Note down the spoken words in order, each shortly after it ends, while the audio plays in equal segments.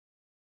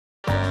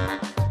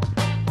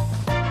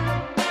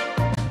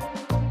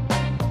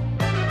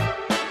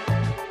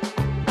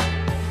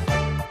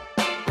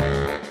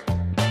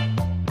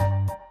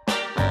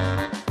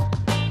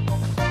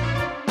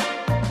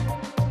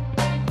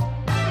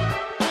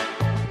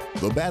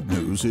The bad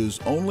news is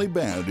only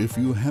bad if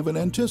you haven't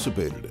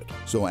anticipated it.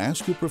 So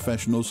ask your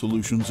Professional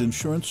Solutions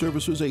Insurance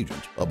Services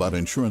agent about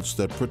insurance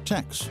that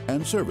protects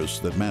and service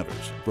that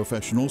matters.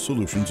 Professional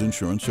Solutions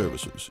Insurance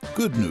Services.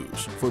 Good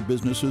news for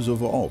businesses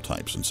of all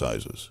types and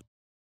sizes.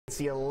 It's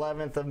the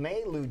 11th of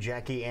May. Lou,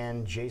 Jackie,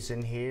 and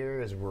Jason here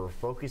as we're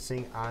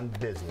focusing on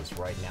business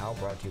right now.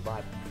 Brought to you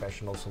by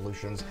Professional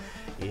Solutions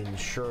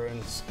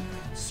Insurance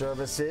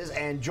Services.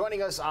 And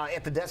joining us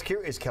at the desk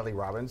here is Kelly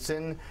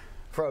Robinson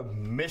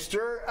from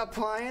Mr.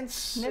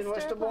 Appliance in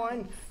West Des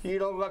Moines. You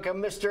don't look a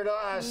Mr. to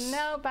us.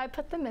 Nope, I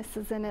put the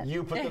Mrs. in it.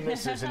 You put the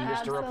Mrs. in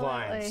Mr.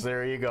 Appliance.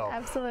 There you go.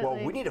 Absolutely.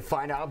 Well, we need to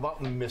find out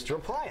about Mr.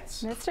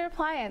 Appliance. Mr.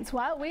 Appliance.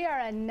 Well, we are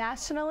a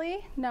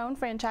nationally known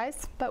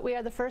franchise, but we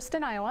are the first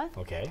in Iowa.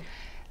 Okay.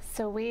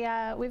 So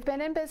we've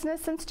been in business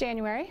since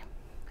January,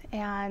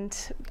 and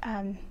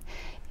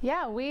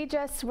yeah,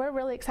 we're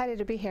really excited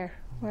to be here.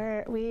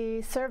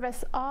 We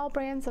service all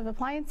brands of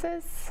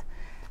appliances.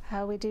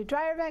 We do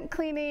dryer vent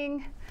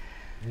cleaning.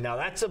 Now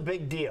that's a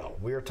big deal.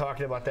 We were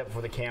talking about that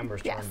before the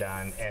cameras turned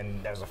on,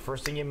 and that was the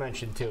first thing you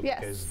mentioned too,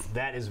 because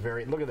that is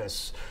look at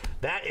this.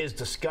 That is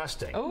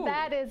disgusting. Ooh.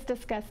 That is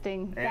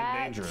disgusting.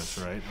 And dangerous,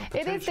 right?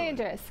 It is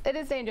dangerous. It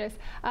is dangerous.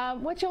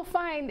 What you'll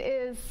find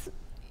is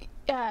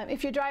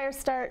if your dryer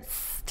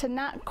starts to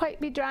not quite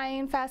be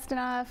drying fast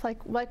enough,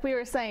 like we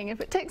were saying, if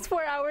it takes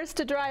 4 hours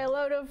to dry a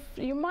load of,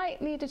 you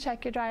might need to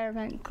check your dryer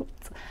vent.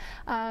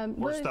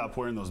 Or stop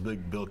wearing those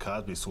big Bill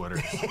Cosby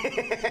sweaters.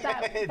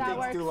 that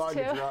works too long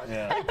too.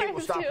 I think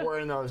people stop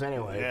wearing those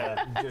anyway,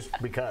 just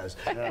because.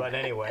 But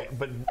anyway,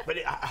 but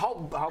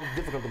how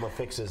difficult of a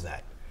fix is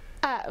that?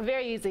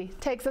 Very easy.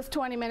 Takes us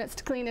 20 minutes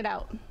to clean it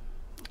out.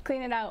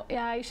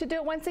 Yeah, you should do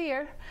it once a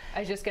year. I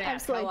was just going to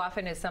ask, how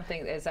often is that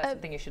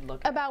something you should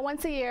look at? About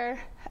once a year.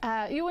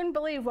 You wouldn't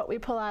believe what we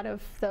pull out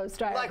of those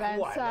dryer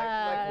vents. What?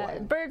 Like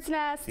what? Bird's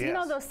nest. Yes. You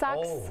know those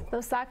socks?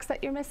 Those socks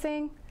that you're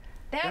missing?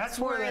 That's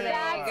where they are.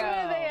 How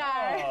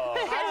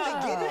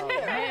did they get in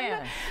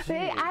there?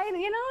 Man. I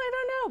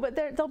don't know, but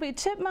there'll be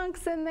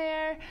chipmunks in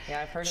there.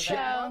 Yeah, I've heard of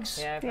chipmunks.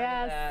 that.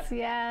 Yeah, I've heard of that.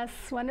 Yes.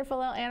 Wonderful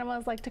little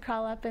animals like to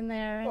crawl up in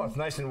there. Well, it's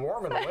nice and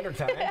warm in the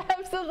wintertime.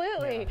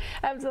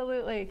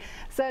 Absolutely.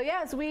 So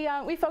yes,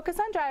 we focus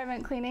on dryer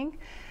vent cleaning.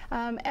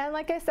 And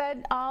like I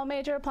said, all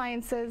major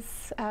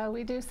appliances.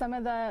 We do some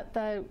of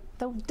the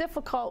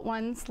difficult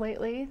ones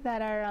lately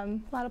that are a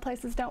lot of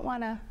places don't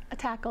want to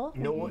tackle.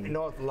 You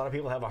know, a lot of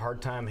people have a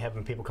hard time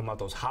having people come out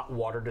those hot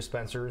water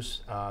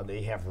dispensers that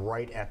you have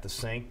right at the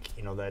sink.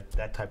 You know,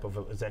 that type of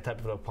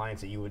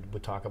appliance that you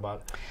would talk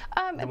about.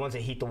 The ones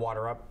that heat the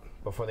water up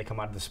before they come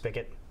out of the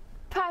spigot.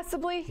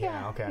 Possibly,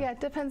 yeah. Okay. Yeah, it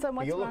depends on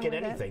what's wrong with it. You'll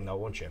look at anything, though,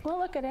 won't you? We'll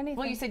look at anything.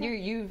 Well, you said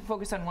you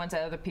focus on ones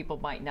that other people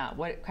might not.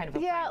 What kind of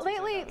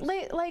appliances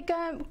lately, like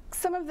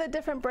some of the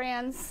different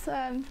brands.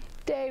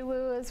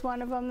 Daewoo is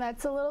one of them.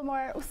 That's a little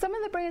more. Some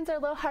of the brands are a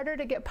little harder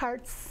to get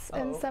parts,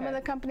 and some of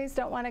the companies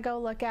don't want to go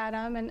look at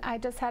them. And I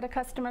just had a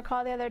customer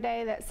call the other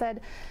day that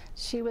said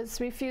she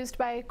was refused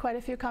by quite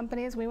a few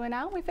companies. We went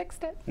out, we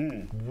fixed it.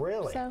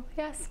 Really? So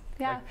yes,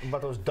 yeah. Like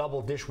about those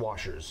double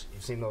dishwashers,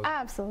 you've seen those?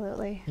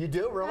 Absolutely. You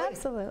do, really?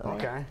 Absolutely.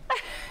 Okay.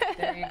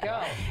 There you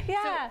go.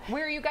 Yeah. So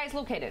where are you guys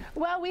located?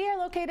 Well, we are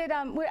located.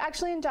 We're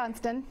actually in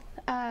Johnston.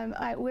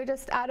 We're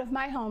just out of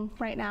my home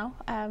right now.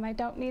 I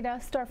don't need a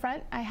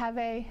storefront. I have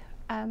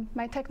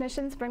my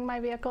technicians bring my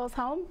vehicles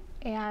home,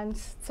 and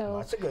so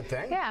that's a good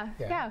thing.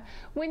 Yeah.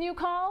 When you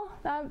call,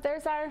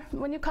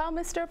 when you call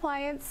Mr.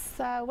 Appliance,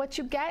 what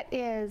you get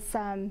is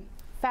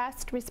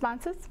fast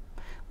responses.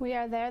 We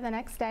are there the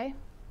next day,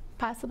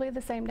 possibly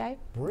the same day.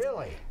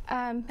 Really?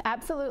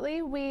 Absolutely.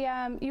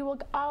 You will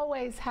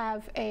always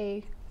have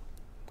a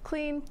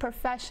clean,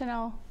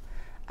 professional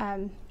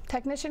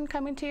technician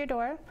coming to your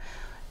door.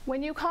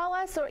 When you call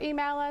us or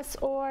email us,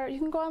 or you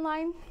can go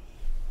online,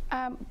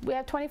 we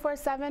have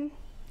 24/7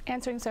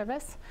 answering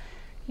service.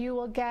 You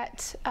will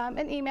get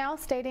an email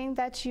stating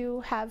that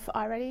you have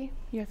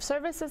your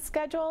service is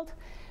scheduled.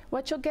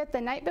 What you'll get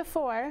the night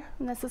before,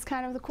 and this is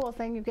kind of the cool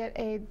thing, you get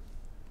a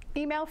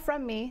email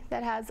from me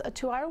that has a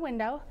 2-hour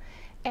window,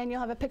 and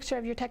you'll have a picture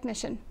of your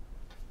technician.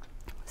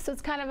 So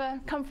it's kind of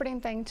a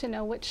comforting thing to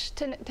know which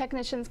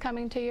technician's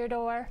coming to your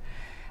door.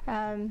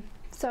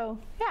 So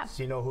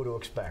you know who to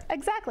expect.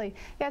 Exactly.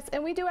 Yes,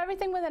 and we do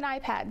everything with an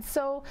iPad.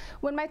 So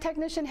when my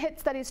technician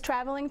hits that he's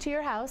traveling to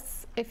your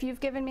house, if you've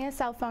given me a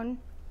cell phone,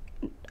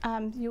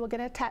 you will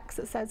get a text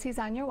that says he's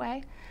on your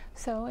way.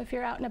 So if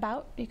you're out and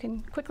about, you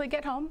can quickly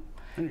get home.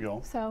 There you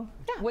go. So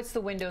yeah. What's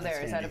the window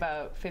there? Is that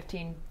about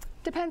 15?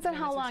 Depends on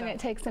how long it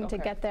takes him to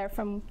get there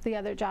from the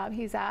other job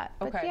he's at.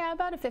 But yeah,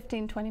 about a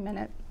 15-20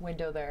 minute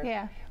window there.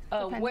 Yeah.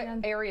 What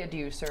area do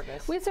you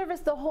service? We service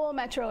the whole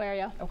metro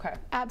area. Okay.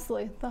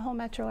 Absolutely, the whole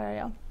metro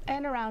area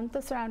and around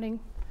the surrounding.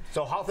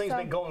 So how things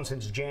been going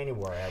since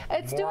January?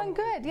 It's doing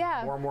good,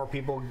 yeah. More and more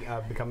people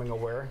becoming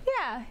aware?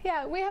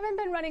 Yeah. We haven't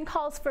been running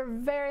calls for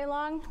very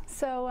long,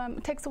 so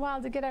it takes a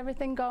while to get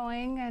everything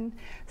going. And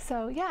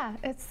so, yeah,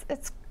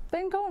 it's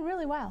been going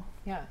really well.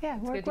 Yeah, Yeah,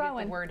 it's we're good to growing.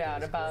 get the word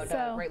out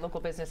about great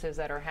local businesses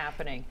that are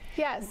happening.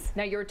 Yes.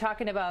 Now, you were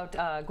talking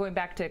about going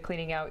back to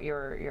cleaning out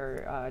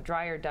your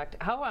dryer duct.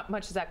 How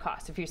much does that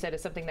cost? If you said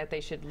it's something that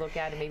they should look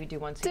at and maybe do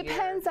once a year.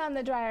 Depends on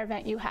the dryer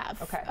vent you have.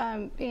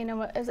 Okay. You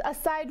know, a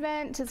side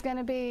vent is going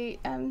to be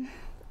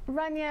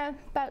run you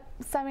about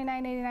 $79,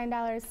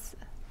 $89.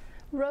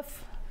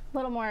 Roof, a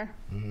little more,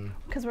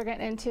 because we're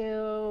getting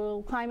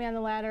into climbing on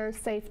the ladder,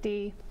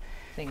 safety.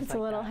 Things it's like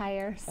a little that.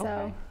 higher. So.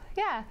 Okay.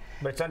 Yeah.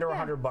 But it's under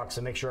 $100,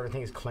 so make sure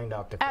everything is cleaned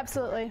out.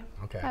 Absolutely.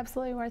 Okay.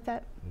 Absolutely worth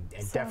it.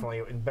 And So.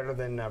 definitely better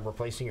than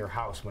replacing your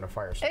house when a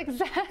fire starts.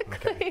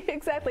 Exactly. Okay.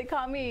 Exactly.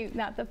 Call me,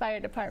 not the fire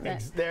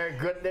department. They're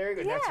good. They're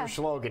good. That's Yeah. your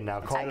slogan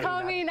now.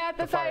 Call me, not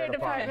the fire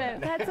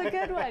department. That's a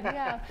good one.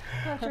 Yeah.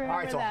 We'll have to remember All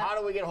right. So that. how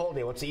do we get a hold of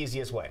you? What's the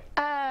easiest way?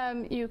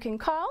 You can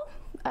call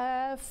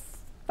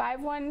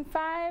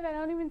 515. I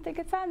don't even think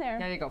it's on there.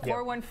 There you go. Yep.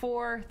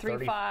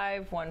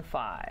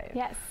 414-3515.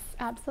 Yes,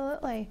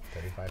 absolutely.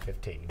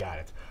 3515. Got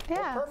it.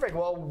 Yeah. Well, perfect.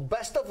 Well,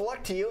 best of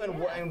luck to you,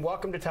 and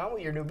welcome to town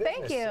with your new business.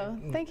 Thank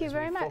you. Thank you as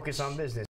very we much. Focus on business.